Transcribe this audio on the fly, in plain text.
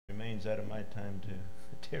volumes out of my time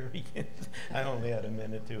to Terry. I only had a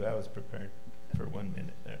minute too. I was prepared for 1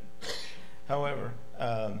 minute there. However,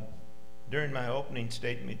 during my opening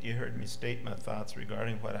statement, you heard me state my thoughts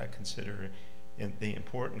regarding what I consider the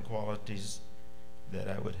important qualities that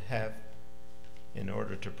I would have in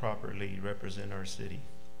order to properly represent our city.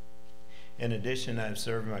 In addition, I've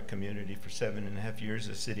served my community for 7.5 years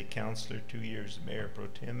as city councilor, 2 years as mayor pro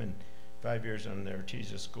tem, and 5 years on the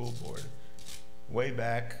Artesia School Board. Way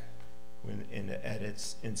back at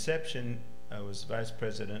its inception, I was vice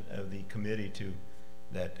president of the committee to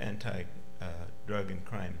that anti-drug and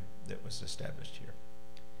crime that was established here.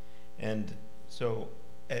 And so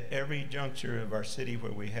at every juncture of our city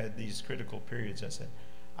where we had these critical periods, I said,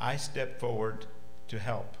 I stepped forward to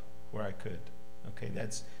help where I could. Okay,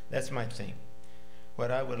 that's my thing.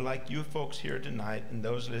 What I would like you folks here tonight and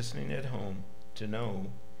those listening at home to know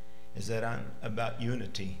is that I'm about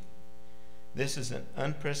unity. This is an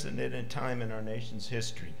unprecedented time in our nation's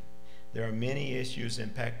history. There are many issues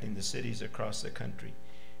impacting the cities across the country.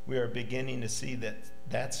 We are beginning to see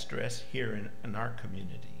that stress here in our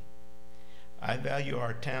community. I value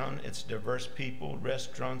our town, its diverse people,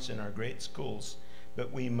 restaurants, and our great schools,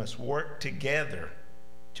 but we must work together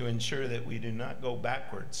to ensure that we do not go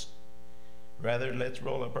backwards. Rather, let's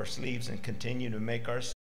roll up our sleeves and continue to make our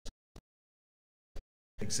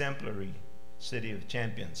exemplary city of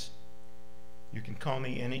champions. You can call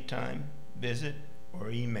me anytime, visit, or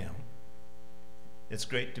email. It's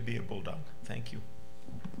great to be a Bulldog. Thank you.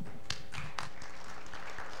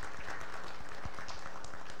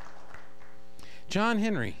 John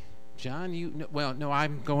Henry. John, well, no,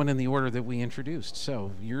 I'm going in the order that we introduced,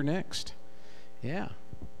 so you're next. Yeah.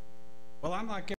 Well, I'm like